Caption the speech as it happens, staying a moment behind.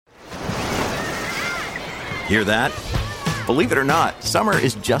Hear that? Believe it or not, summer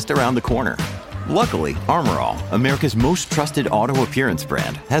is just around the corner. Luckily, Armor All, America's most trusted auto appearance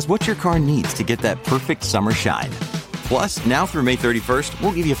brand, has what your car needs to get that perfect summer shine. Plus, now through May 31st,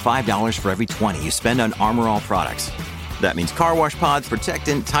 we'll give you $5 for every $20 you spend on Armor All products. That means car wash pods,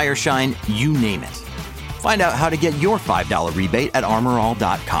 protectant, tire shine, you name it. Find out how to get your $5 rebate at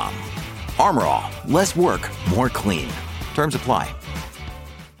armorall.com. Armor All, less work, more clean. Terms apply.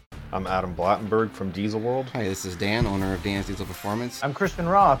 I'm Adam Blattenberg from Diesel World. Hi, this is Dan, owner of Dan's Diesel Performance. I'm Christian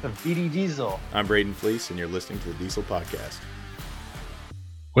Roth of BD Diesel. I'm Braden Fleece, and you're listening to the Diesel Podcast.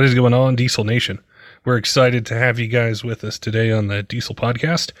 What is going on, Diesel Nation? We're excited to have you guys with us today on the Diesel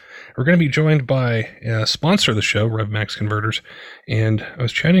Podcast. We're going to be joined by a sponsor of the show, RevMax Converters, and I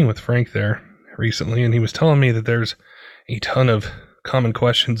was chatting with Frank there recently, and he was telling me that there's a ton of common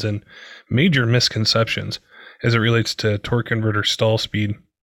questions and major misconceptions as it relates to torque converter stall speed.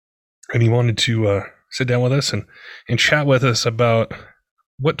 And he wanted to sit down with us and chat with us about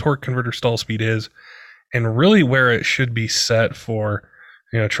what torque converter stall speed is and really where it should be set for,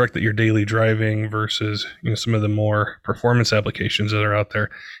 a truck that you're daily driving versus, some of the more performance applications that are out there,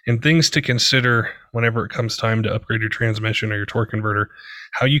 and things to consider whenever it comes time to upgrade your transmission or your torque converter,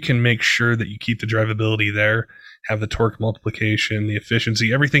 how you can make sure that you keep the drivability there, have the torque multiplication, the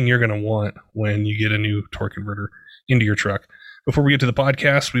efficiency, everything you're going to want when you get a new torque converter into your truck. Before we get to the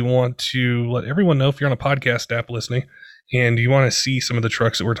podcast, we want to let everyone know if you're on a podcast app listening and you want to see some of the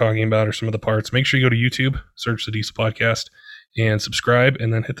trucks that we're talking about or some of the parts, make sure you go to YouTube, search the Diesel Podcast, and subscribe,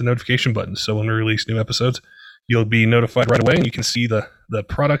 and then hit the notification button. So when we release new episodes, you'll be notified right away, and you can see the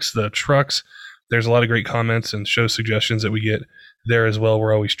products, the trucks. There's a lot of great comments and show suggestions that we get there as well.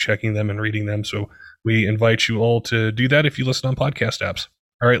 We're always checking them and reading them. So we invite you all to do that if you listen on podcast apps.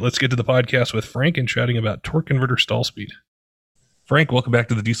 All right, let's get to the podcast with Frank and chatting about torque converter stall speed. Frank, welcome back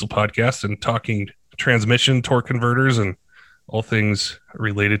to the Diesel Podcast and talking transmission, torque converters, and all things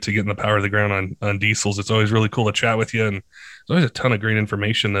related to getting the power of the ground on diesels. It's always really cool to chat with you, and there's always a ton of great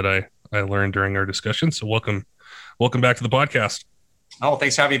information that I learned during our discussion. So welcome back to the podcast. Oh,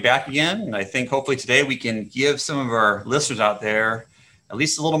 thanks for having me back again. And I think hopefully today we can give some of our listeners out there at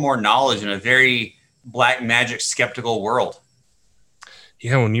least a little more knowledge in a very black magic skeptical world.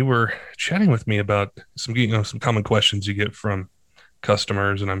 Yeah, when you were chatting with me about some common questions you get from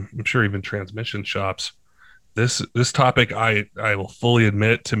customers, and I'm sure even transmission shops, this topic, I will fully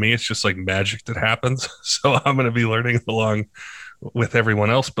admit, to me it's just like magic that happens. So I'm going to be learning along with everyone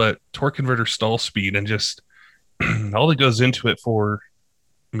else. But torque converter stall speed and just all that goes into it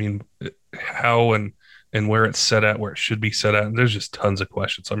how and where it's set at, where it should be set at. And there's just tons of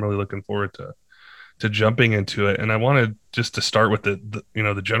questions. So I'm really looking forward to jumping into it. And I wanted just to start with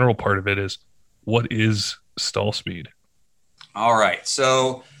the general part of it is, what is stall speed? All right.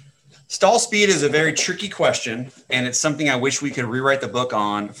 So stall speed is a very tricky question, and it's something I wish we could rewrite the book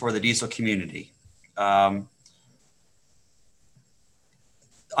on for the diesel community. On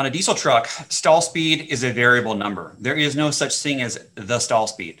a diesel truck, stall speed is a variable number. There is no such thing as the stall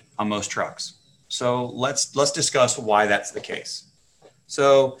speed on most trucks. So let's discuss why that's the case.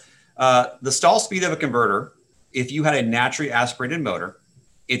 So the stall speed of a converter, if you had a naturally aspirated motor,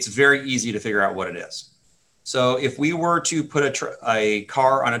 it's very easy to figure out what it is. So if we were to put a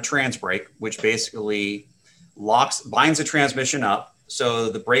car on a trans brake, which basically binds the transmission up,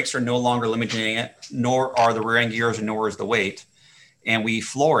 so the brakes are no longer limiting it, nor are the rear end gears, nor is the weight, and we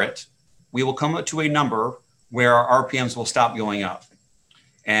floor it, we will come up to a number where our RPMs will stop going up.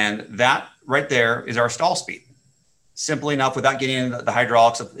 And that right there is our stall speed. Simple enough, without getting into the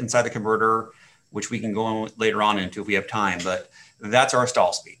hydraulics inside the converter, which we can go later on into if we have time, but that's our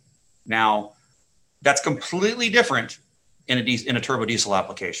stall speed. Now, that's completely different in a turbo diesel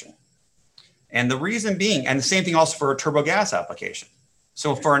application. And the reason being, and the same thing also for a turbo gas application.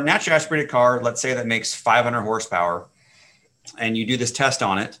 So for a naturally aspirated car, let's say that makes 500 horsepower, and you do this test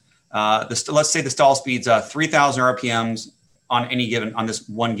on it, let's say the stall speed's 3,000 RPMs on this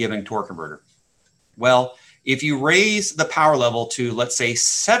one given torque converter. Well, if you raise the power level to, let's say,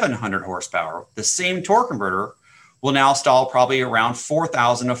 700 horsepower, the same torque converter will now stall probably around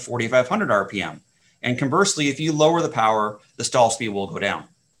 4,000 to 4,500 RPM. And conversely, if you lower the power, the stall speed will go down.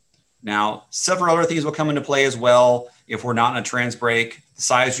 Now, several other things will come into play as well. If we're not in a trans brake, the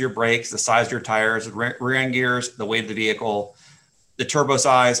size of your brakes, the size of your tires, the rear end gears, the weight of the vehicle, the turbo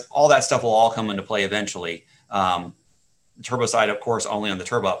size, all that stuff will all come into play eventually. The turbo side, of course, only on the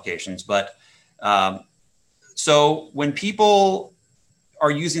turbo applications. But so when people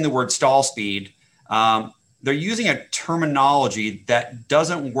are using the word stall speed, they're using a terminology that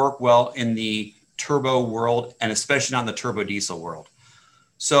doesn't work well in the turbo world, and especially not in the turbo diesel world.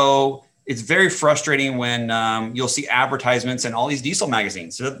 So it's very frustrating when you'll see advertisements in all these diesel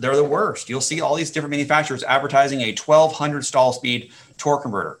magazines. They're the worst. You'll see all these different manufacturers advertising a 1200 stall speed torque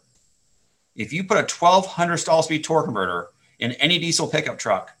converter. If you put a 1200 stall speed torque converter in any diesel pickup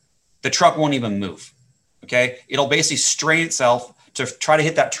truck, the truck won't even move. Okay, it'll basically strain itself to try to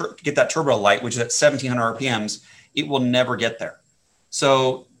hit that get that turbo light, which is at 1700 RPMs. It will never get there.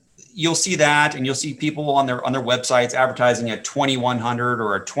 So you'll see that, and you'll see people on their websites advertising a 2100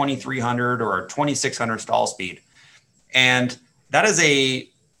 or a 2300 or a 2600 stall speed, and that is a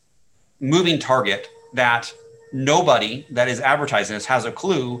moving target that nobody that is advertising this has a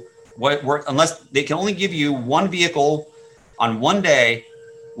clue unless they can only give you one vehicle on one day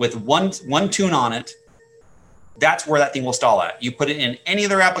with one tune on it. That's where that thing will stall at. You put it in any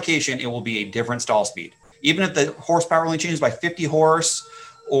other application, it will be a different stall speed. Even if the horsepower only changes by 50 horse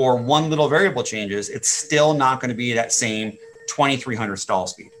or one little variable changes, it's still not going to be that same 2300 stall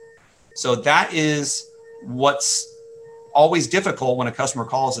speed. So that is what's always difficult when a customer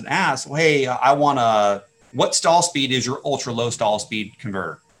calls and asks, well, hey, what stall speed is your ultra low stall speed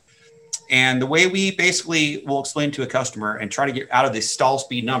converter? And the way we basically will explain to a customer and try to get out of this stall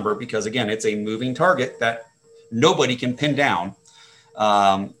speed number, because again, it's a moving target that nobody can pin down,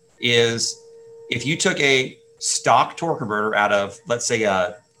 is if you took a stock torque converter out of, let's say,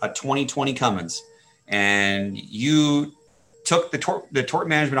 a 2020 Cummins, and you took the torque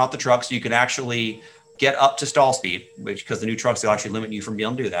management off the truck so you could actually get up to stall speed, because the new trucks will actually limit you from being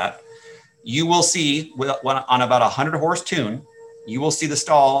able to do that, you will see on about a 100 horse tune, you will see the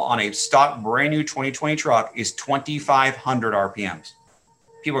stall on a stock brand new 2020 truck is 2,500 RPMs.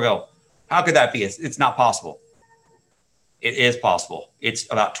 People go, how could that be? It's not possible. It is possible. It's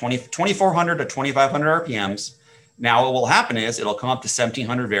about 2,400 to 2,500 RPMs. Now what will happen is it'll come up to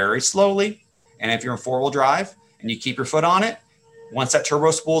 1,700 very slowly. And if you're in 4-wheel drive and you keep your foot on it, once that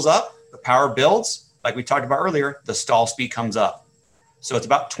turbo spools up, the power builds, like we talked about earlier, the stall speed comes up. So it's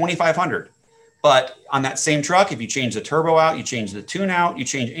about 2,500. But on that same truck, if you change the turbo out, you change the tune out, you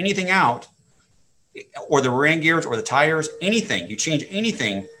change anything out, or the rear gears or the tires, anything, you change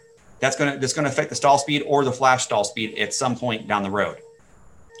anything, that's going to affect the stall speed or the flash stall speed at some point down the road.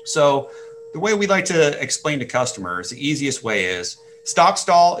 So the way we like to explain to customers, the easiest way is stock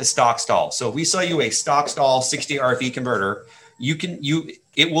stall is stock stall. So if we sell you a stock stall 60 RFE converter,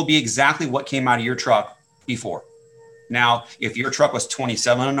 it will be exactly what came out of your truck before. Now, if your truck was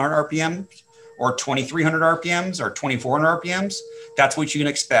 2,700 RPM or 2,300 RPMs or 2,400 RPMs, that's what you can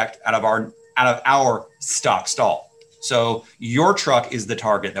expect out of our stock stall. So your truck is the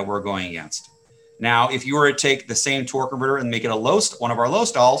target that we're going against. Now, if you were to take the same torque converter and make it one of our low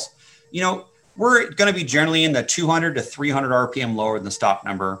stalls, we're going to be generally in the 200 to 300 RPM lower than the stock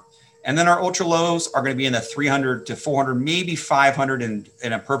number. And then our ultra lows are going to be in the 300 to 400, maybe 500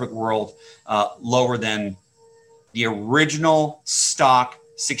 in a perfect world, lower than the original stock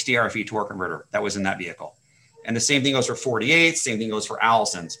 60 RFE torque converter that was in that vehicle. And the same thing goes for 48, same thing goes for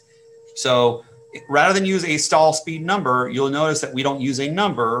Allison's. So rather than use a stall speed number, you'll notice that we don't use a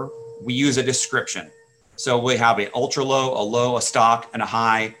number, we use a description. So we have an ultra low, a low, a stock, and a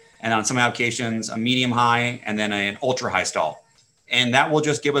high, and on some applications, a medium high, and then an ultra high stall. And that will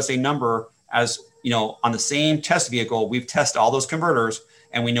just give us a number as, on the same test vehicle, we've tested all those converters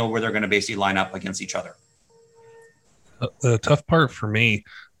and we know where they're going to basically line up against each other. The tough part for me,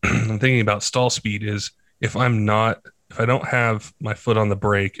 I'm thinking about stall speed, is if I don't have my foot on the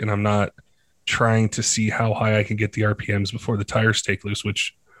brake and I'm not trying to see how high I can get the RPMs before the tires take loose,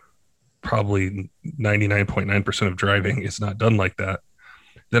 which probably 99.9% of driving is not done like that,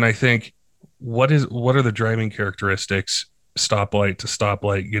 then I think, what are the driving characteristics, stoplight to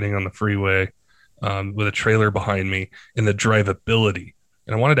stoplight, getting on the freeway with a trailer behind me, and the drivability?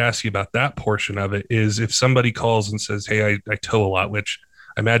 And I wanted to ask you about that portion of it, is if somebody calls and says, hey, I tow a lot, which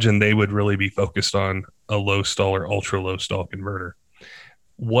I imagine they would really be focused on a low stall or ultra low stall converter.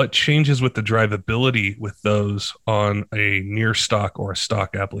 What changes with the drivability with those on a near stock or a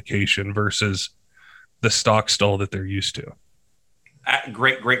stock application versus the stock stall that they're used to?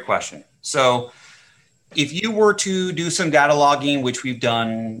 Great question. So if you were to do some data logging, which we've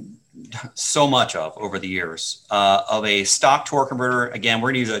done so much of over the years, of a stock torque converter, again,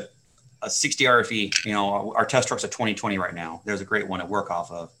 we're going to use a 60 RFE. Our test truck's a 2020 right now. There's a great one to work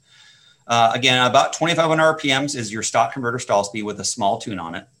off of. Again, about 2,500 RPMs is your stock converter stall speed with a small tune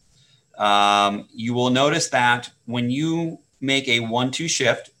on it. You will notice that when you make a 1-2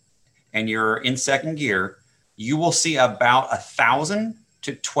 shift and you're in second gear, you will see about 1,000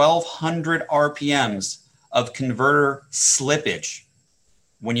 to 1,200 RPMs of converter slippage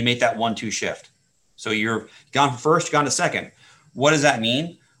when you make that 1-2 shift. So you're gone from first, gone to second. What does that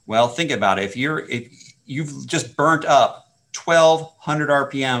mean? Well, think about it. If you've just burnt up 1,200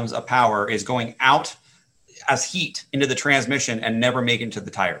 RPMs of power is going out as heat into the transmission and never making it to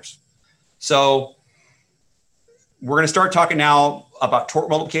the tires. So we're going to start talking now about torque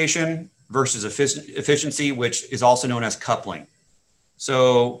multiplication versus efficiency, which is also known as coupling.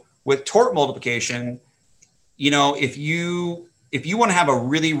 So with torque multiplication, if you want to have a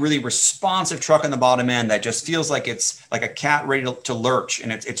really, really responsive truck on the bottom end that just feels like it's like a cat ready to lurch and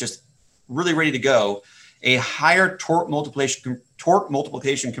it's just really ready to go, a higher torque multiplication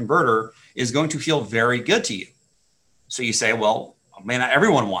converter is going to feel very good to you. So you say, well, man,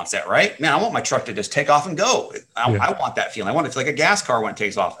 everyone wants that, right? Man, I want my truck to just take off and go. I want that feeling. I want it to feel like a gas car when it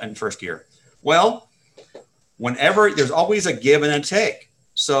takes off in first gear. Well, there's always a give and a take.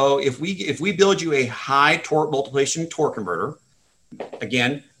 So if we build you a high torque multiplication torque converter,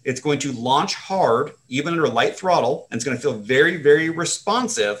 again, it's going to launch hard, even under light throttle, and it's going to feel very, very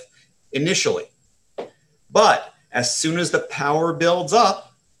responsive initially. But as soon as the power builds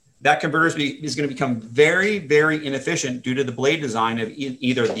up, that converter is going to become very, very inefficient due to the blade design of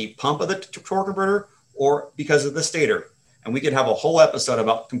either the pump of the torque converter or because of the stator. And we could have a whole episode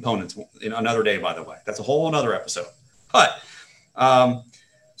about components in another day, by the way. That's a whole another episode. But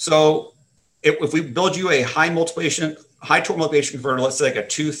so if we build you a high torque multiplication converter, let's say like a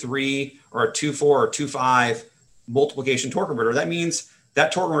 2.3 or a 2.4 or 2.5 multiplication torque converter, that means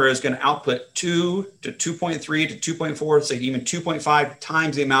that torque converter is going to output 2 to 2.3 to 2.4, say even 2.5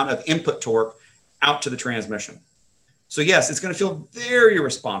 times the amount of input torque out to the transmission. So yes, it's going to feel very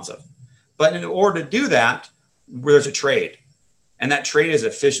responsive. But in order to do that, there's a trade. And that trade is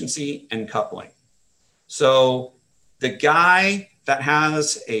efficiency and coupling. So the guy that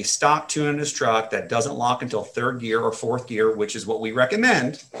has a stock tune in his truck that doesn't lock until third gear or fourth gear, which is what we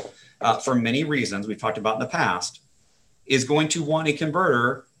recommend for many reasons we've talked about in the past, is going to want a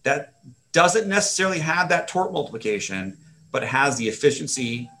converter that doesn't necessarily have that torque multiplication, but has the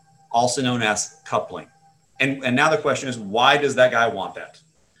efficiency, also known as coupling. And now the question is, why does that guy want that?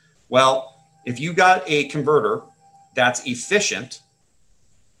 Well, if you got a converter that's efficient,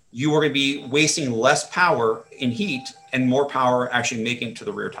 you are going to be wasting less power in heat and more power actually making it to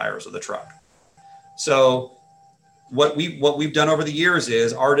the rear tires of the truck. So what we've done over the years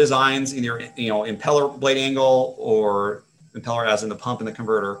is our designs, either impeller blade angle or impeller as in the pump and the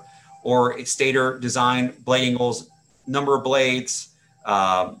converter, or a stator design blade angles, number of blades,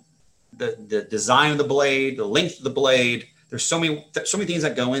 the design of the blade, the length of the blade. There's so many things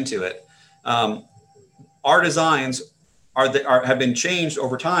that go into it. Our designs have been changed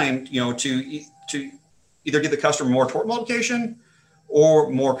over time, to either give the customer more torque multiplication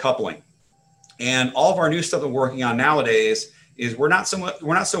or more coupling. And all of our new stuff that we're working on nowadays is we're not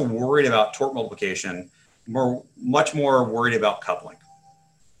so worried about torque multiplication. We're much more worried about coupling.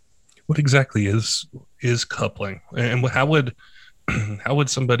 What exactly is coupling, and how would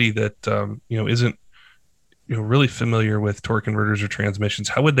somebody that isn't really familiar with torque converters or transmissions,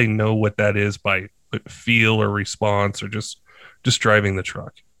 how would they know what that is by feel or response or just driving the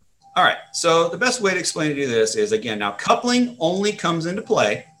truck? All right. So the best way to explain to do this is, again, now coupling only comes into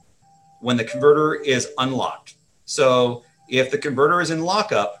play when the converter is unlocked. So if the converter is in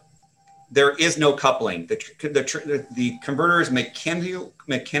lockup, there is no coupling. The converter is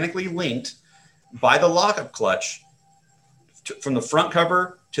mechanically linked by the lockup clutch from the front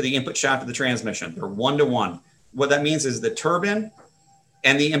cover to the input shaft of the transmission. They're one-to-one. What that means is the turbine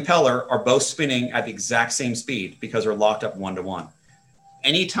and the impeller are both spinning at the exact same speed because they're locked up one-to-one.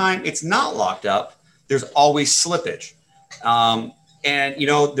 Anytime it's not locked up, there's always slippage. And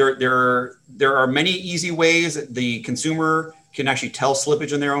there are many easy ways that the consumer can actually tell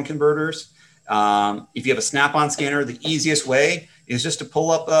slippage in their own converters. If you have a snap-on scanner, the easiest way is just to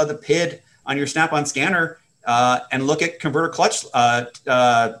pull up the PID on your snap-on scanner and look at converter clutch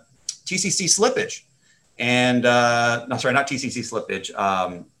TCC slippage. And not TCC slippage,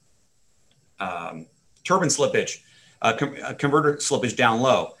 turbine slippage, converter slippage down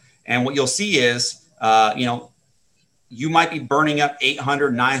low. And what you'll see is, you might be burning up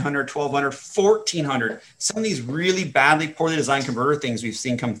 800, 900, 1200, 1400. Some of these really poorly designed converter things we've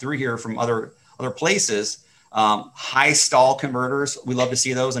seen come through here from other places. High stall converters, we love to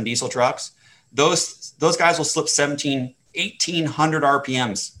see those in diesel trucks. Those guys will slip 1800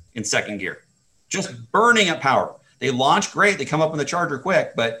 RPMs in second gear, just burning up power. They launch great, they come up on the charger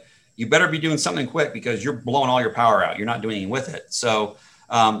quick, but you better be doing something quick because you're blowing all your power out. You're not doing anything with it. So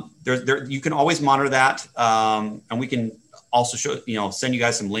you can always monitor that, and we can also send you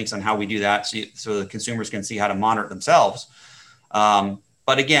guys some links on how we do that, so the consumers can see how to monitor it themselves.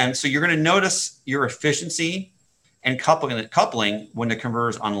 But again, so you're going to notice your efficiency and coupling when the converter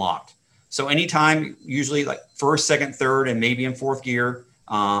is unlocked. So anytime, usually like first, second, third, and maybe in fourth gear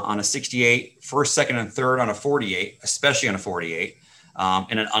on a 68, first, second, and third on a 48, especially on a 48,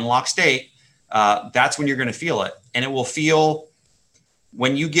 in an unlocked state, that's when you're going to feel it. And it will feel,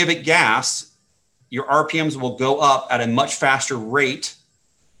 when you give it gas, your RPMs will go up at a much faster rate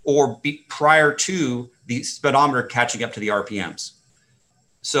or be prior to the speedometer catching up to the RPMs.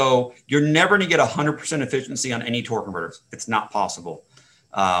 So you're never going to get 100% efficiency on any torque converters. It's not possible.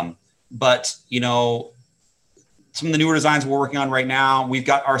 But, you know, some of the newer designs we're working on right now, we've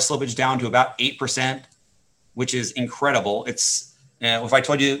got our slippage down to about 8%, which is incredible. It's, when I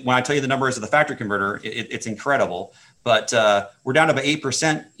tell you the numbers of the factory converter, it's incredible. But we're down to about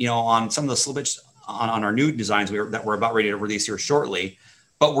 8%, you know, on some of the slippage on our new designs that we're about ready to release here shortly.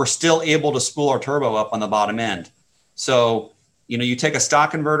 But we're still able to spool our turbo up on the bottom end. So, you know, you take a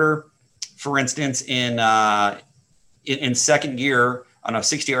stock converter, for instance, in second gear on a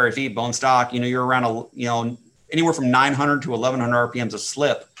 60 RFE bone stock, you know, you're around anywhere from 900 to 1100 RPMs of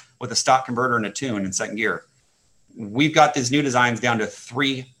slip with a stock converter and a tune in second gear. We've got these new designs down to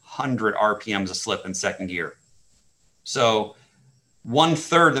 300 RPMs of slip in second gear. So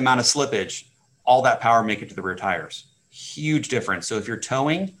 1/3 the amount of slippage, all that power make it to the rear tires. Huge difference. So if you're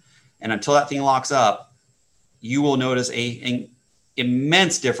towing, and until that thing locks up, you will notice an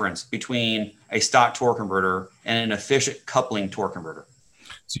immense difference between a stock torque converter and an efficient coupling torque converter.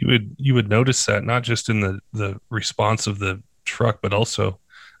 So you would notice that not just in the response of the truck, but also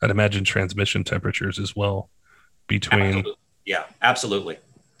I'd imagine transmission temperatures as well between. Absolutely. Yeah, absolutely.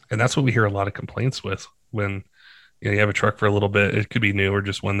 And that's what we hear a lot of complaints with when, you know, you have a truck for a little bit. It could be new or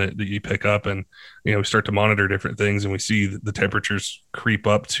just one that you pick up, and, you know, we start to monitor different things and we see the temperatures creep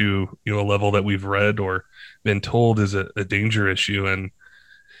up to, you know, a level that we've read or been told is a danger issue. And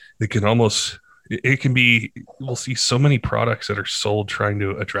it can be, we'll see so many products that are sold trying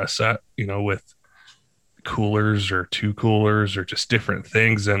to address that, you know, with coolers or two coolers or just different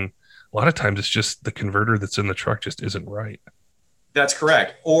things. And a lot of times it's just the converter that's in the truck just isn't right. That's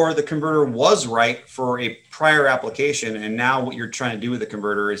correct. Or the converter was right for a prior application, and now what you're trying to do with the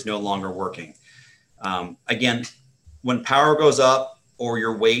converter is no longer working. Again, when power goes up or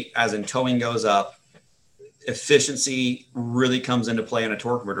your weight, as in towing, goes up, efficiency really comes into play in a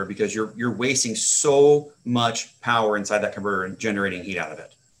torque converter because you're wasting so much power inside that converter and generating heat out of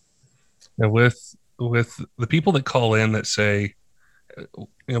it. And with the people that call in that say, you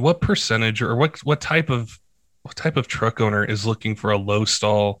know, what percentage or what type of truck owner is looking for a low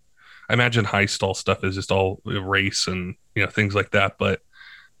stall? I imagine high stall stuff is just all race and, you know, things like that. But,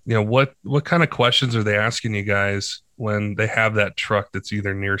 you know, what kind of questions are they asking you guys when they have that truck that's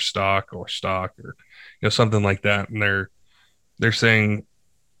either near stock or, you know, something like that? And they're saying,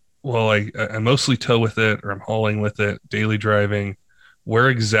 well, I mostly tow with it, or I'm hauling with it, daily driving. Where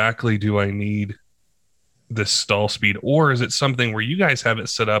exactly do I need this stall speed? Or is it something where you guys have it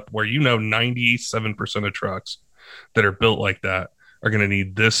set up where, you know, 97% of trucks that are built like that are going to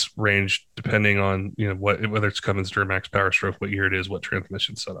need this range depending on, you know, whether it's Cummins, Duramax, Power Stroke, what year it is, what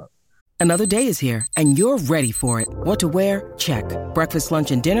transmission setup? Another day is here and you're ready for it. What to wear? Check. Breakfast,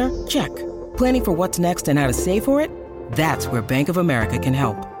 lunch, and dinner? Check. Planning for what's next and how to save for it? That's where Bank of America can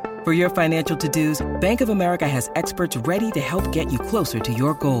help. For your financial to-dos, Bank of America has experts ready to help get you closer to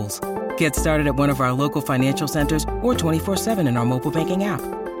your goals. Get started at one of our local financial centers or 24/7 in our mobile banking app.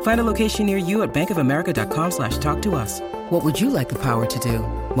 Find a location near you at bankofamerica.com/talktous. What would you like the power to do?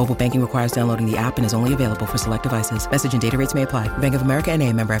 Mobile banking requires downloading the app and is only available for select devices. Message and data rates may apply. Bank of America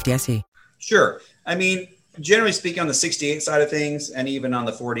N.A., member FDIC. Sure. I mean, generally speaking, on the 68 side of things and even on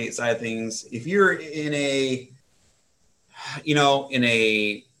the 48 side of things, if you're in a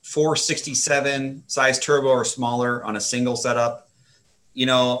 467 size turbo or smaller on a single setup, you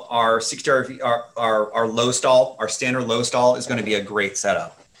know, our 60 our low stall, our standard low stall is going to be a great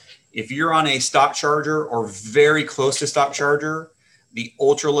setup. If you're on a stock charger or very close to stock charger, the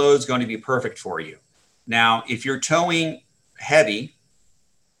ultra low is going to be perfect for you. Now, if you're towing heavy,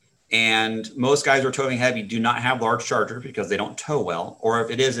 and most guys who are towing heavy do not have large charger because they don't tow well, or if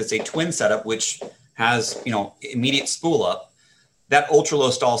it is, it's a twin setup, which has, you know, immediate spool up, that ultra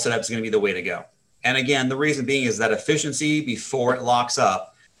low stall setup is going to be the way to go. And again, the reason being is that efficiency before it locks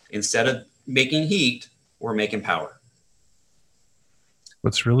up, instead of making heat, we're making power.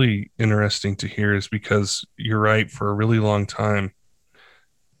 What's really interesting to hear is, because you're right, for a really long time,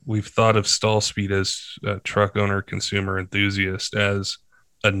 we've thought of stall speed as a truck owner, consumer, enthusiast as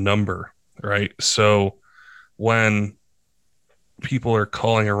a number, right? So when people are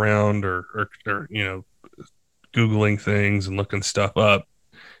calling around or you know, Googling things and looking stuff up,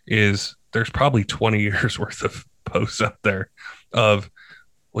 is there's probably 20 years worth of posts out there of,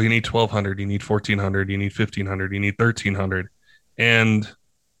 well, you need 1200, you need 1400, you need 1500, you need 1300. And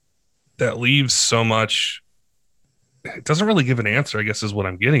that leaves so much. It doesn't really give an answer, I guess, is what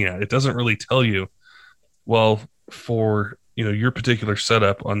I'm getting at. It doesn't really tell you, well, for, your particular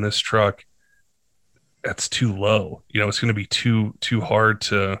setup on this truck, that's too low. It's going to be too hard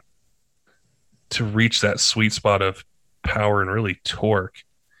to reach that sweet spot of power and really torque.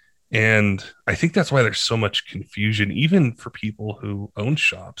 And I think that's why there's so much confusion, even for people who own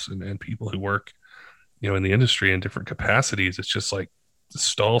shops and people who work, in the industry in different capacities. It's just like the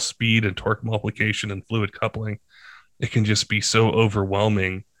stall speed and torque multiplication and fluid coupling. It can just be so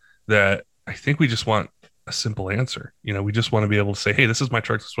overwhelming that I think we just want a simple answer. We just want to be able to say, hey, this is my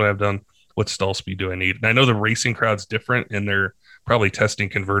truck. This is what I've done. What stall speed do I need? And I know the racing crowd's different, and they're probably testing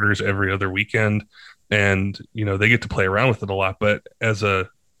converters every other weekend, and they get to play around with it a lot. But as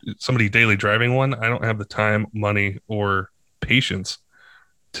somebody daily driving one, I don't have the time, money, or patience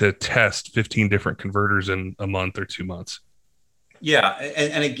to test 15 different converters in a month or 2 months. Yeah,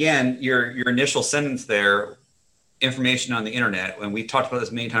 and again, your initial sentence there, information on the internet, and we've talked about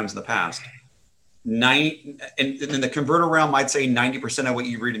this many times in the past. In the converter realm, I'd say 90% of what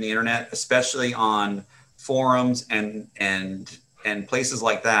you read in the internet, especially on forums and places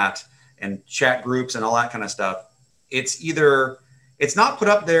like that, and chat groups and all that kind of stuff, it's not put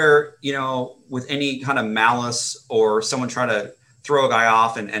up there, with any kind of malice or someone trying to throw a guy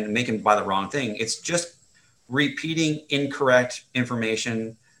off and make him buy the wrong thing. It's just repeating incorrect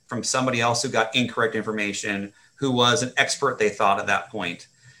information from somebody else who got incorrect information, who was an expert, they thought, at that point.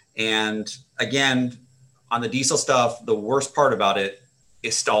 And again, on the diesel stuff, the worst part about it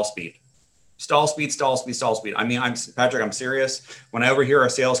is stall speed. Stall speed. I mean, Patrick, I'm serious. When I overhear our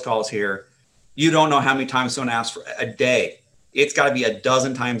sales calls here, you don't know how many times someone asks for a day. It's got to be a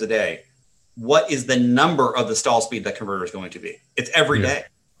dozen times a day. What is the number of the stall speed that converter is going to be? It's every day.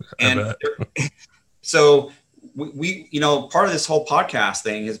 And so we, part of this whole podcast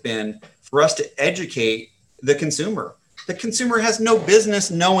thing has been for us to educate the consumer. The consumer has no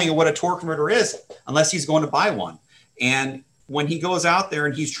business knowing what a torque converter is unless he's going to buy one. And when he goes out there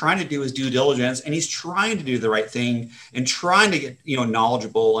and he's trying to do his due diligence and he's trying to do the right thing and trying to get,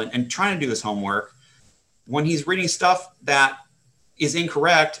 knowledgeable and trying to do his homework, when he's reading stuff that is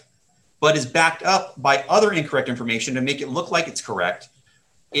incorrect, but is backed up by other incorrect information to make it look like it's correct,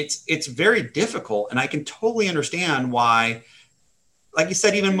 it's very difficult. And I can totally understand why, like you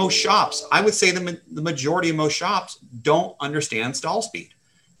said, even most shops, I would say the majority of most shops don't understand stall speed.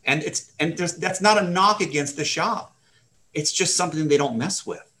 And that's not a knock against the shop. It's just something they don't mess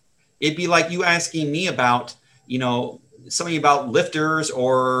with. It'd be like you asking me about, something about lifters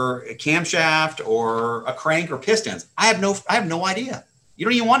or a camshaft or a crank or pistons. I have no idea. You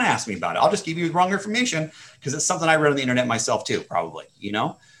don't even want to ask me about it. I'll just give you the wrong information because it's something I read on the internet myself too, probably,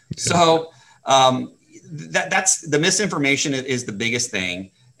 Yeah. So that's the misinformation is the biggest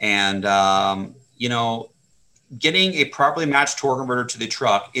thing. And, getting a properly matched torque converter to the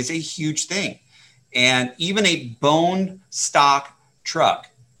truck is a huge thing. And even a bone stock truck,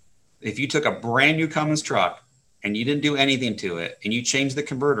 if you took a brand new Cummins truck and you didn't do anything to it and you changed the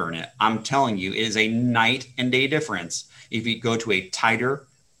converter in it, I'm telling you, it is a night and day difference if you go to a tighter,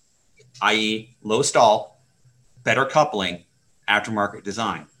 i.e. low stall, better coupling, aftermarket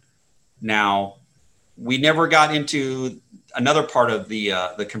design. Now, we never got into another part of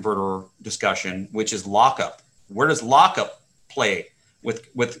the converter discussion, which is lockup. Where does lockup play with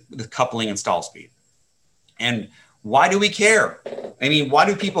the coupling and stall speed? And why do we care? I mean, why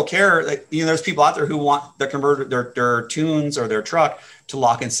do people care? Like, there's people out there who want their converter, their tunes or their truck to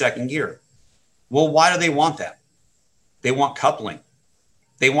lock in second gear. Well, why do they want that? They want coupling.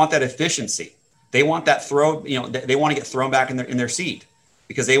 They want that efficiency. They want that throw, they want to get thrown back in their seat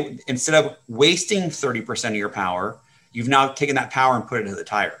because instead of wasting 30% of your power, you've now taken that power and put it into the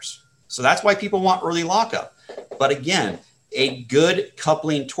tires. So that's why people want early lockup. But again, a good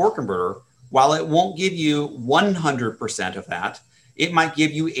coupling torque converter, while it won't give you 100% of that, it might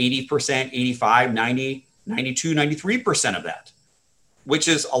give you 80%, 85, 90, 92, 93% of that, which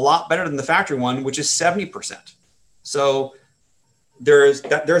is a lot better than the factory one, which is 70%. So there's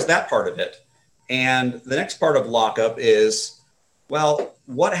that part of it. And the next part of lockup is, well,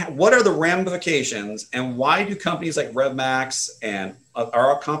 what are the ramifications and why do companies like RevMax and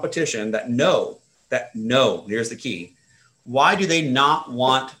our competition that know, here's the key, why do they not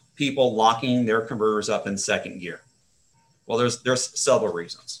want people locking their converters up in second gear? Well, there's several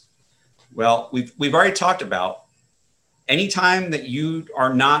reasons. Well, we've already talked about anytime that you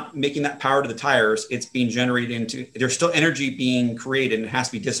are not making that power to the tires, it's being generated there's still energy being created and it has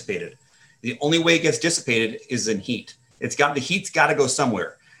to be dissipated. The only way it gets dissipated is in heat. The heat's got to go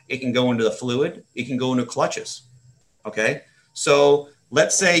somewhere. It can go into the fluid. It can go into clutches. Okay. So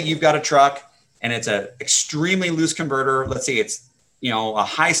let's say you've got a truck and it's an extremely loose converter. Let's say it's, a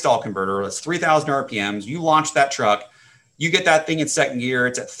high stall converter. It's 3,000 RPMs. You launch that truck. You get that thing in second gear.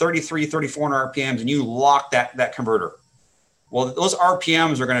 It's at 33, 3400 RPMs, and you lock that converter. Well, those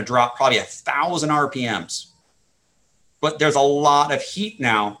RPMs are going to drop probably 1,000 RPMs. But there's a lot of heat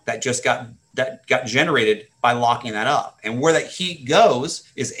now that got generated by locking that up. And where that heat goes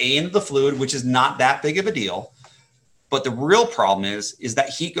is into the fluid, which is not that big of a deal. But the real problem is that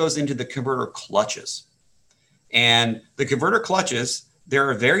heat goes into the converter clutches. And the converter clutches,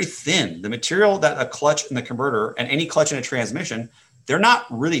 they're very thin. The material that a clutch in the converter and any clutch in a transmission, they're not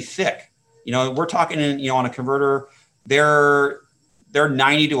really thick. We're talking on a converter, they're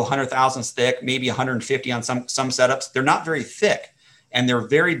 90 to 100 thousandths thick, maybe 150 on some setups. They're not very thick, and they're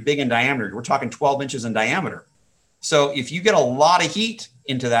very big in diameter. We're talking 12 inches in diameter. So if you get a lot of heat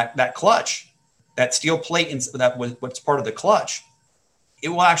into that clutch, that steel plate, what's part of the clutch, it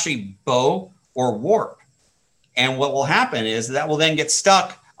will actually bow or warp. And what will happen is that will then get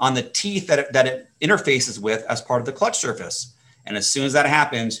stuck on the teeth that it interfaces with as part of the clutch surface. And as soon as that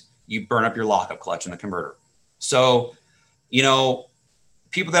happens, you burn up your lockup clutch in the converter. So,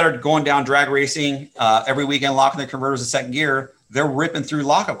 people that are going down drag racing every weekend, locking their converters in second gear, they're ripping through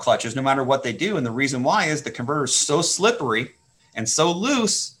lockup clutches no matter what they do. And the reason why is the converter is so slippery and so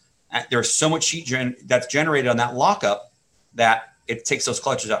loose. There's so much heat that's generated on that lockup that it takes those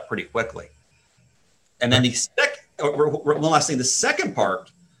clutches out pretty quickly. And then the second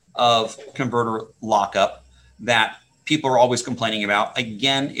part of converter lockup that people are always complaining about,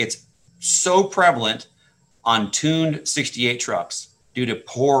 again, it's so prevalent on tuned 68 trucks due to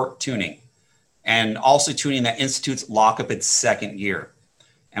poor tuning, and also tuning that institutes lockup in second gear.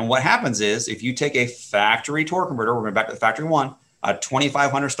 And what happens is if you take a factory torque converter, we're going back to the factory one, a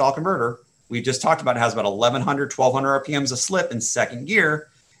 2,500 stall converter, we just talked about, it has about 1,100, 1,200 RPMs of slip in second gear,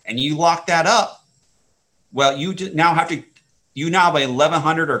 and you lock that up. Well, you now have a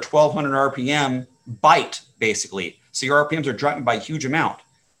 1,100 or 1,200 RPM bite, basically. So your RPMs are dropping by a huge amount.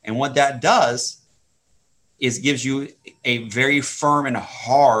 And what that does is gives you a very firm and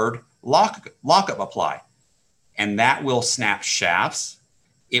hard lockup apply. And that will snap shafts.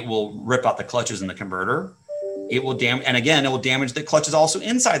 It will rip out the clutches in the converter. It will it will damage the clutches also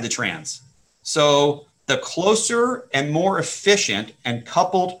inside the trans. So the closer and more efficient and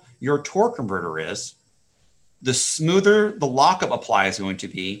coupled your torque converter is, the smoother the lockup apply is going to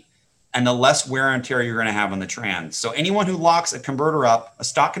be, and the less wear and tear you're going to have on the trans. So anyone who locks a converter up, a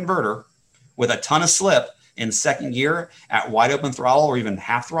stock converter, with a ton of slip in second gear at wide open throttle or even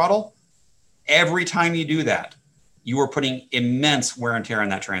half throttle, every time you do that, you are putting immense wear and tear on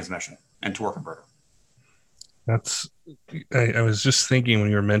that transmission and torque converter. I was just thinking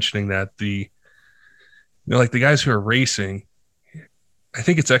when you were mentioning that, like the guys who are racing, I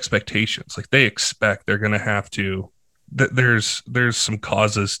think it's expectations. Like they expect they're going to have to, there's some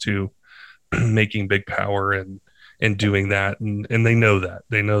causes to making big power and doing that. And they know that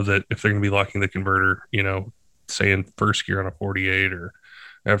if they're going to be locking the converter, say in first gear on a 48 or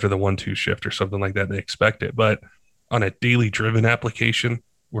after the 1-2 shift or something like that, they expect it. But on a daily driven application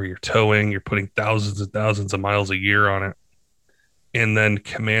where you're towing, you're putting thousands and thousands of miles a year on it, and then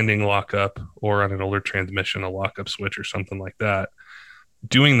commanding lockup, or on an older transmission, a lockup switch or something like that,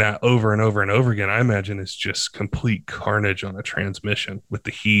 doing that over and over and over again, I imagine is just complete carnage on a transmission with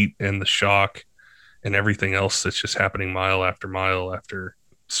the heat and the shock and everything else that's just happening mile after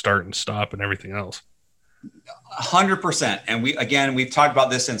start and stop and everything else. 100%. And we've talked about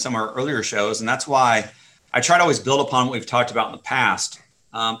this in some of our earlier shows, and that's why I try to always build upon what we've talked about in the past.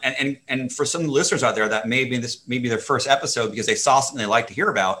 And for some listeners out there that maybe their first episode because they saw something they like to hear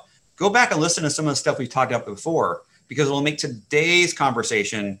about, go back and listen to some of the stuff we've talked about before, because it will make today's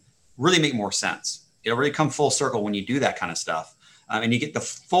conversation really make more sense. It'll really come full circle when you do that kind of stuff. And you get the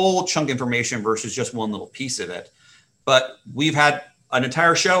full chunk information versus just one little piece of it. But we've had an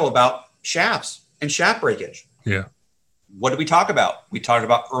entire show about shafts and shaft breakage. Yeah. What did we talk about? We talked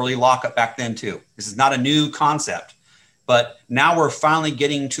about early lockup back then too. This is not a new concept, but now we're finally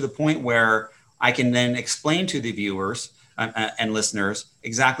getting to the point where I can then explain to the viewers and listeners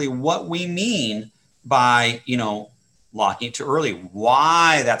exactly what we mean by, locking it too early,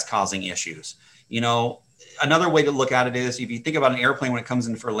 why that's causing issues. Another way to look at it is if you think about an airplane when it comes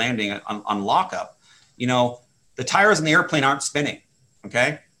in for landing on lockup, the tires in the airplane aren't spinning.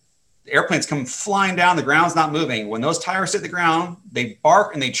 Okay. The airplane's come flying down, the ground's not moving. When those tires hit the ground, they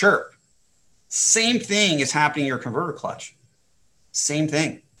bark and they chirp. Same thing is happening in your converter clutch. Same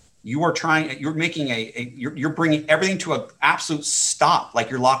thing. you're making you're bringing everything to an absolute stop, like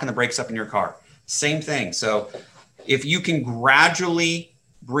you're locking the brakes up in your car. Same thing. So if you can gradually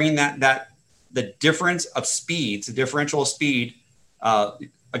bring the difference of speeds, the differential of speed,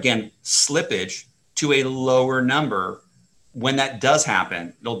 again, slippage to a lower number, when that does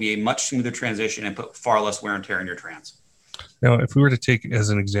happen, it'll be a much smoother transition and put far less wear and tear in your trans. Now, if we were to take as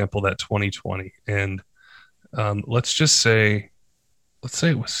an example that 2020, and let's say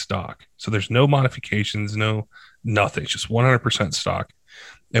it was stock. So there's no modifications, nothing, it's just 100% stock.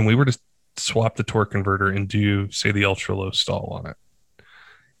 And we were to swap the torque converter and do, say, the ultra low stall on it.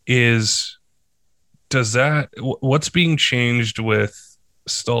 What's being changed with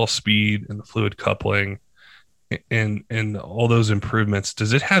stall speed and the fluid coupling and all those improvements?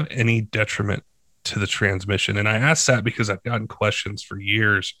 Does it have any detriment to the transmission? And I ask that because I've gotten questions for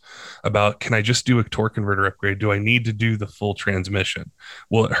years about, can I just do a torque converter upgrade? Do I need to do the full transmission?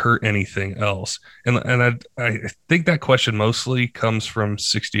 Will it hurt anything else? And I think that question mostly comes from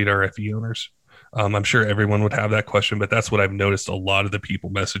 68 RFE owners. I'm sure everyone would have that question, but that's what I've noticed a lot of the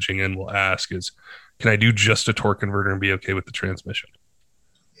people messaging in will ask is, can I do just a torque converter and be okay with the transmission?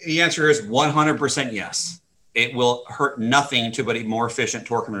 The answer is 100% yes. It will hurt nothing to put a more efficient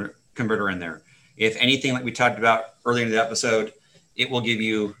torque converter in there. If anything, like we talked about earlier in the episode, it will give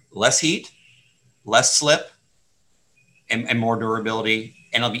you less heat, less slip, and more durability,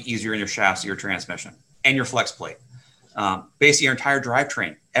 and it'll be easier in your shafts, your transmission, and your flex plate. Basically, your entire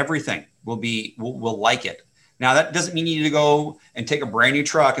drivetrain, everything will like it. Now, that doesn't mean you need to go and take a brand new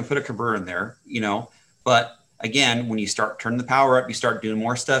truck and put a converter in there, But again, when you start turning the power up, you start doing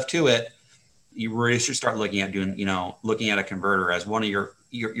more stuff to it. You really should start looking at a converter as one of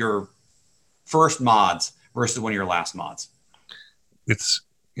your first mods versus one of your last mods.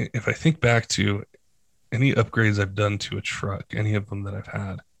 If I think back to any upgrades I've done to a truck, any of them that I've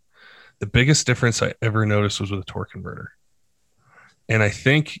had, the biggest difference I ever noticed was with a torque converter. And I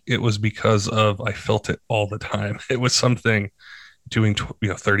think it was because I felt it all the time. It was something doing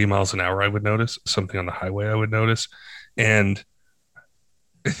 30 miles an hour I would notice, something on the highway I would notice. And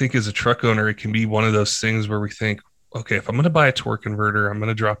I think as a truck owner, it can be one of those things where we think, okay, if I'm going to buy a torque converter, I'm going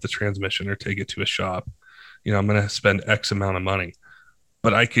to drop the transmission or take it to a shop. I'm going to spend X amount of money,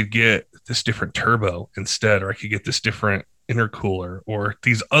 but I could get this different turbo instead, or I could get this different intercooler, or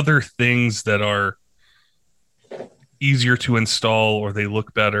these other things that are easier to install, or they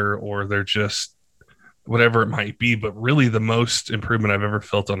look better, or they're just whatever it might be. But really the most improvement I've ever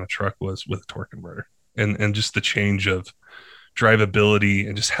felt on a truck was with a torque converter and just the change of drivability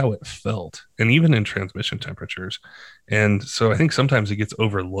and just how it felt, and even in transmission temperatures. And so I think sometimes it gets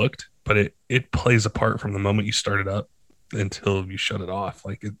overlooked, but it plays a part from the moment you start it up until you shut it off.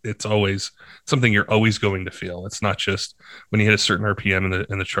 Like it's always something you're always going to feel. It's not just when you hit a certain RPM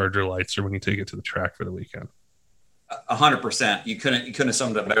and the charger lights, or when you take it to the track for the weekend. 100%. You couldn't have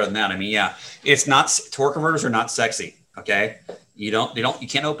summed it up better than that. I mean, yeah, it's not, torque converters are not sexy. Okay. You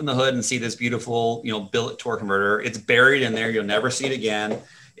can't open the hood and see this beautiful, billet torque converter. It's buried in there. You'll never see it again.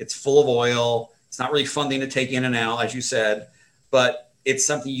 It's full of oil. It's not really fun thing to take in and out, as you said, but it's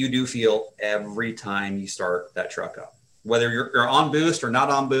something you do feel every time you start that truck up, whether you're on boost or not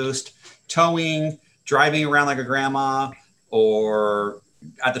on boost, towing, driving around like a grandma, or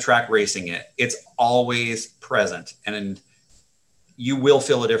at the track racing it. It's always present, and you will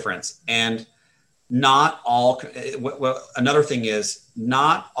feel a difference. And not all, another thing is,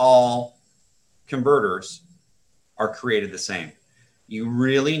 not all converters are created the same. You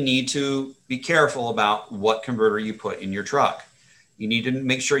really need to be careful about what converter you put in your truck. You need to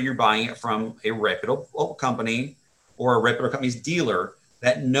make sure you're buying it from a reputable company or a reputable company's dealer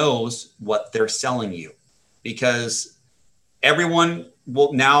that knows what they're selling you, because everyone will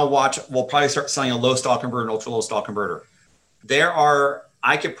probably start selling a low stall converter and ultra low stall converter.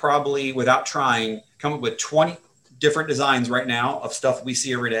 I could probably, without trying, come up with 20 different designs right now of stuff we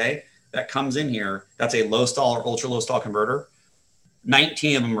see every day that comes in here. That's a low stall or ultra low stall converter.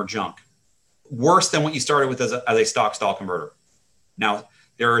 19 of them are junk, worse than what you started with as a stock stall converter. Now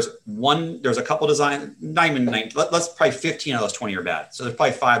there's a couple designs, not even 19, let's probably 15 of those 20 are bad. So there's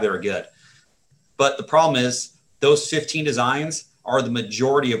probably 5 that are good. But the problem is those 15 designs are the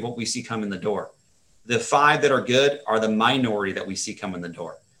majority of what we see come in the door. The 5 that are good are the minority that we see come in the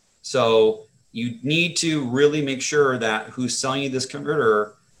door. So you need to really make sure that who's selling you this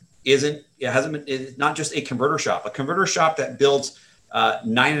converter is not just a converter shop. A converter shop that builds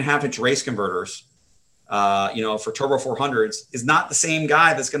 9.5-inch race converters, for Turbo 400s is not the same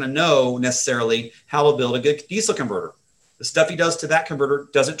guy that's going to know necessarily how to build a good diesel converter. The stuff he does to that converter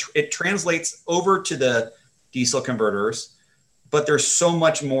it translates over to the diesel converters, but there's so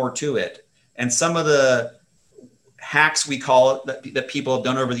much more to it. And some of the hacks, we call it, that people have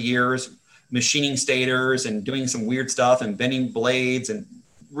done over the years, machining stators and doing some weird stuff and bending blades and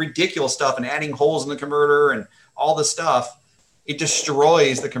ridiculous stuff and adding holes in the converter and all this stuff, it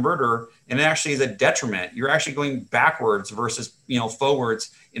destroys the converter, and it actually is a detriment. You're actually going backwards versus,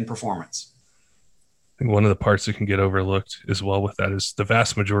 forwards in performance. I think one of the parts that can get overlooked as well with that is the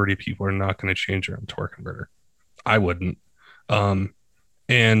vast majority of people are not going to change their own torque converter. I wouldn't. And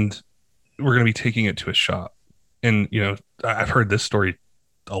we're going to be taking it to a shop. And, I've heard this story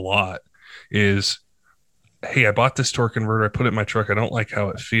a lot is, hey, I bought this torque converter. I put it in my truck. I don't like how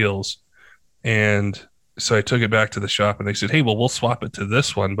it feels. And so I took it back to the shop and they said, hey, well, we'll swap it to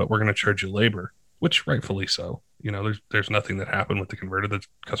this one, but we're going to charge you labor, which rightfully so. There's nothing that happened with the converter. The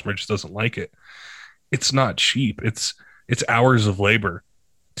customer just doesn't like it. It's not cheap. It's hours of labor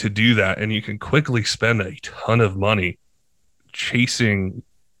to do that. And you can quickly spend a ton of money chasing,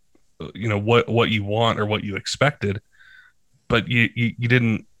 what you want or what you expected, but you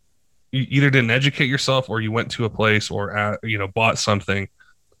either didn't educate yourself or you went to a place or, bought something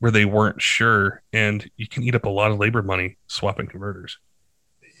where they weren't sure, and you can eat up a lot of labor money swapping converters.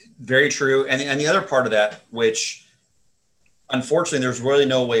 Very true. And the other part of that, which unfortunately there's really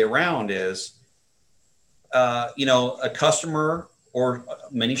no way around, is, a customer or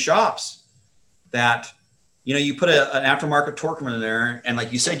many shops that, you put an aftermarket torque converter in there, and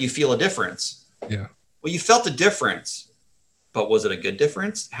like you said, you feel a difference. Yeah. Well, you felt the difference, but was it a good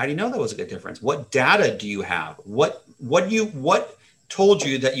difference? How do you know that was a good difference? What data do you have? What told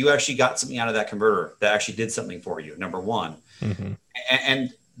you that you actually got something out of that converter that actually did something for you? Number one. Mm-hmm.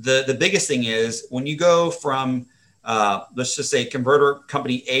 And the biggest thing is when you go from, let's just say converter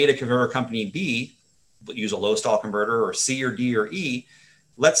company A to converter company B, use a low stall converter, or C or D or E.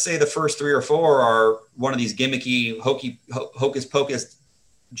 Let's say the first 3 or 4 are one of these gimmicky, hocus pocus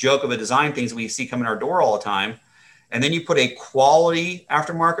joke of a design things we see come in our door all the time. And then you put a quality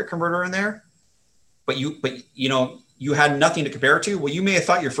aftermarket converter in there, but you had nothing to compare it to. Well, you may have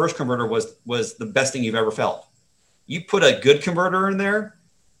thought your first converter was the best thing you've ever felt. You put a good converter in there,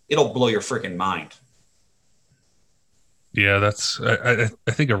 it'll blow your freaking mind. Yeah, that's, I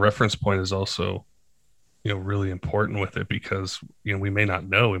think a reference point is also, really important with it, because, we may not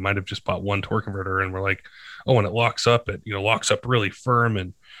know. We might have just bought one torque converter and we're like, oh, when it locks up, it, locks up really firm.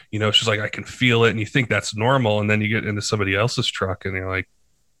 And, it's just like, I can feel it. And you think that's normal. And then you get into somebody else's truck and you're like,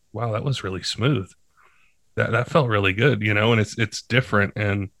 wow, that was really smooth. That felt really good, and it's different.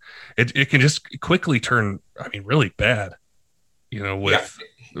 And it can just quickly turn, really bad, with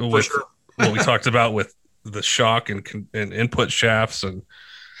sure. what we talked about with the shock and input shafts and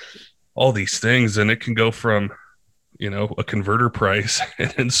all these things. And it can go from, a converter price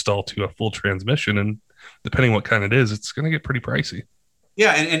and install to a full transmission. And depending what kind it is, it's going to get pretty pricey.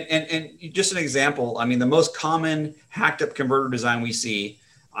 Yeah. And just an example, the most common hacked up converter design we see,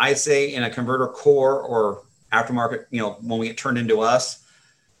 I'd say in a converter core or aftermarket, when we get turned into us,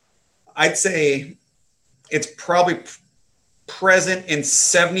 I'd say it's probably present in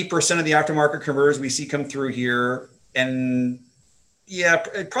 70% of the aftermarket converters we see come through here. And yeah,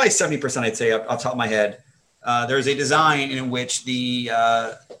 probably 70%, I'd say off the top of my head. There's a design in which this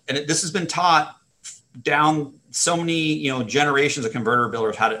has been taught down so many, generations of converter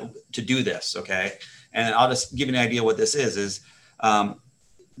builders how to do this. Okay. And I'll just give you an idea what this is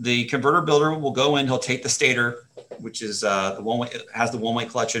the converter builder will go in, he'll take the stator, which is the one-way, it has the one-way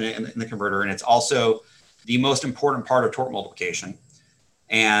clutch in it in the converter. And it's also the most important part of torque multiplication.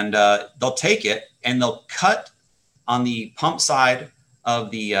 And they'll take it and they'll cut on the pump side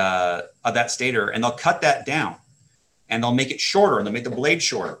of that stator, and they'll cut that down and they'll make it shorter, and they'll make the blade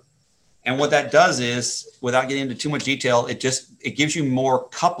shorter. And what that does is, without getting into too much detail, it gives you more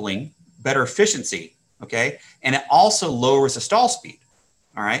coupling, better efficiency. Okay. And it also lowers the stall speed.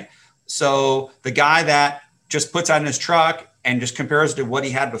 All right. So the guy that just puts out in his truck and just compares to what he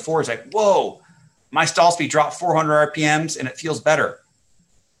had before is like, whoa, my stall speed dropped 400 RPMs and it feels better.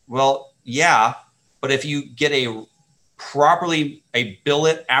 Well, yeah. But if you get a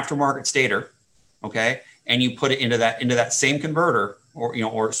billet aftermarket stator, okay, and you put it into that same converter,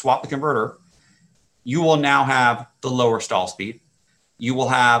 or swap the converter, you will now have the lower stall speed. You will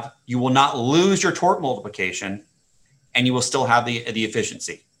not lose your torque multiplication, and you will still have the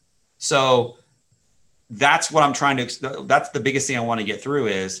efficiency. So that's what I'm trying to, that's the biggest thing I want to get through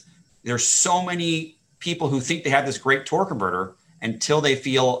is there's so many people who think they have this great torque converter until they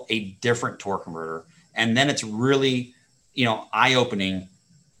feel a different torque converter. And then it's really, eye-opening.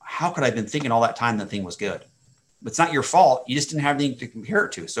 How could I have been thinking all that time that thing was good? It's not your fault. You just didn't have anything to compare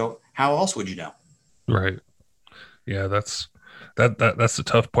it to. So how else would you know? Right. Yeah, that's That's the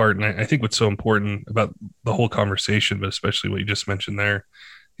tough part. And I think what's so important about the whole conversation, but especially what you just mentioned there,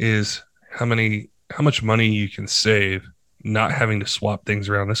 is how much money you can save not having to swap things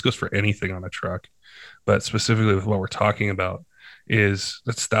around. This goes for anything on a truck, but specifically with what we're talking about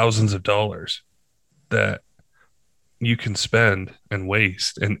that's thousands of dollars that you can spend and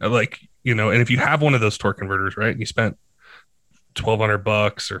waste. And and if you have one of those torque converters, right, and you spent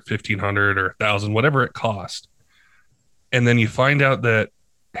 $1,200 or $1,500 or $1,000, whatever it cost, and then you find out that,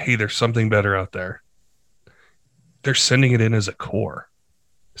 hey, there's something better out there, they're sending it in as a core.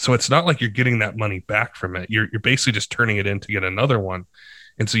 So it's not like you're getting that money back from it. You're basically just turning it in to get another one.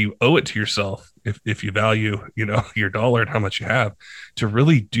 And so you owe it to yourself, if you value, your dollar and how much you have, to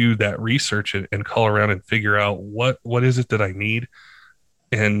really do that research and call around and figure out what is it that I need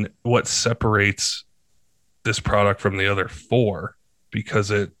and what separates this product from the other four,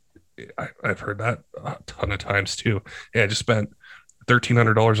 because I've heard that a ton of times too. Yeah, I just spent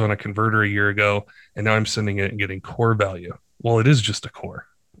 $1,300 on a converter a year ago, and now I'm sending it and getting core value. Well, it is just a core,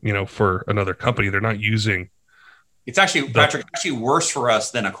 for another company. They're not using. It's actually, Patrick, actually worse for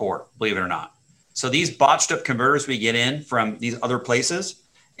us than a core, believe it or not. So these botched up converters we get in from these other places,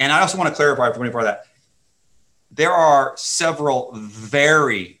 and I also want to clarify before that, there are several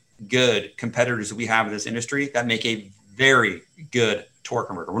very good competitors that we have in this industry that make a very good torque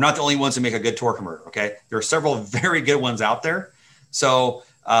converter. We're not the only ones that make a good torque converter. Okay. There are several very good ones out there. So,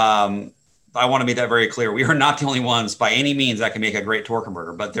 I want to make that very clear. We are not the only ones by any means that can make a great torque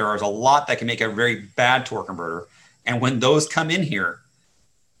converter, but there is a lot that can make a very bad torque converter. And when those come in here,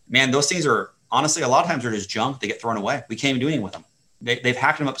 man, those things are honestly, a lot of times they're just junk. They get thrown away. We can't even do anything with them. They've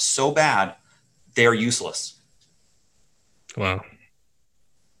hacked them up so bad, they're useless. Wow.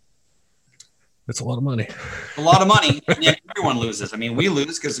 It's a lot of money. A lot of money. And yet everyone loses. I mean, we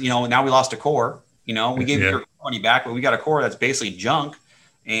lose because, now we lost a core. We gave your money back, but we got a core that's basically junk.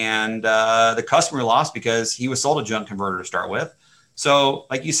 And the customer lost because he was sold a junk converter to start with. So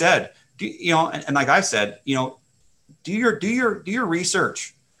like you said, and like I said, do your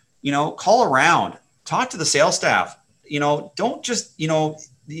research, call around, talk to the sales staff, don't just,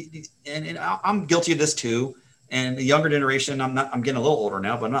 and I'm guilty of this too. And the younger generation, I'm getting a little older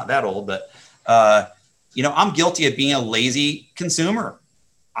now, but I'm not that old, but I'm guilty of being a lazy consumer.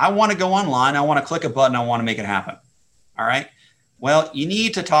 I want to go online. I want to click a button. I want to make it happen. All right. Well, you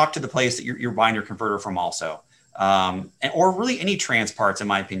need to talk to the place that you're buying your converter from also. Or really any trans parts, in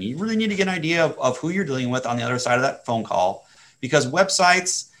my opinion. You really need to get an idea of who you're dealing with on the other side of that phone call, because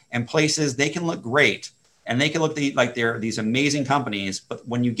websites and places, they can look great and they can look like they're these amazing companies. But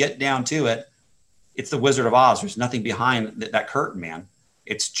when you get down to it, it's the Wizard of Oz. There's nothing behind that curtain, man.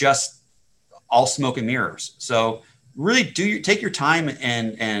 It's just all smoke and mirrors. So really take your time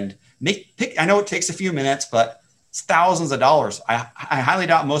and pick. I know it takes a few minutes, but it's thousands of dollars. I highly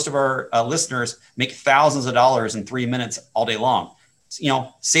doubt most of our listeners make thousands of dollars in 3 minutes all day long.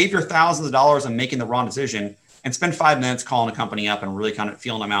 Save your thousands of dollars on making the wrong decision and spend 5 minutes calling a company up and really kind of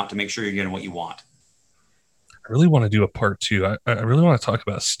feeling them out to make sure you're getting what you want. I really want to do a part two. I really want to talk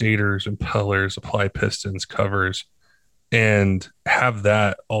about stators, impellers, apply pistons, covers, and have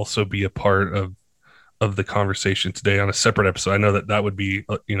that also be a part of the conversation today on a separate episode. I know that would be,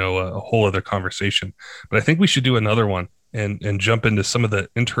 a whole other conversation, but I think we should do another one and jump into some of the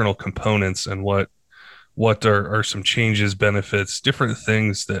internal components and what are some changes, benefits, different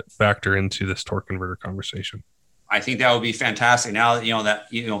things that factor into this torque converter conversation. I think that would be fantastic. Now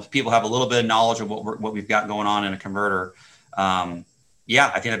that, people have a little bit of knowledge of what we've got going on in a converter. I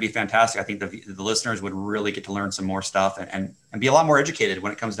think that'd be fantastic. I think the listeners would really get to learn some more stuff and be a lot more educated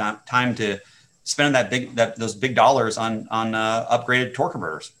when it comes down time to spending those big dollars on upgraded torque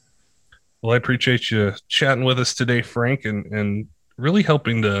converters. Well, I appreciate you chatting with us today, Frank, and really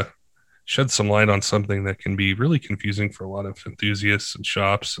helping to shed some light on something that can be really confusing for a lot of enthusiasts and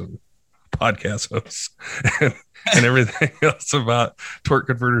shops and podcast hosts and everything else about torque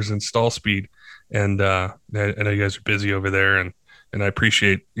converters and stall speed. And I know you guys are busy over there, and I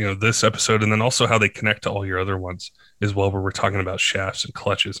appreciate this episode, and then also how they connect to all your other ones as well, where we're talking about shafts and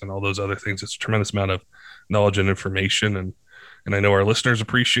clutches and all those other things. It's a tremendous amount of knowledge and information, and I know our listeners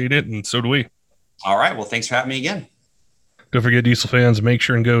appreciate it, and so do we. All right. Well, thanks for having me again. Don't forget, Diesel fans, make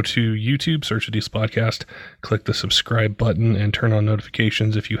sure and go to YouTube, search the Diesel Podcast, click the subscribe button, and turn on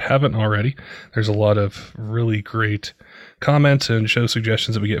notifications if you haven't already. There's a lot of really great comments and show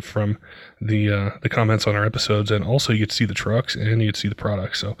suggestions that we get from the comments on our episodes, and also you get to see the trucks and you get to see the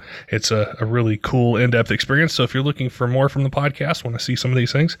products. So it's a really cool in-depth experience. So if you're looking for more from the podcast, want to see some of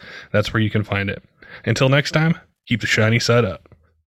these things, that's where you can find it. Until next time, keep the shiny side up.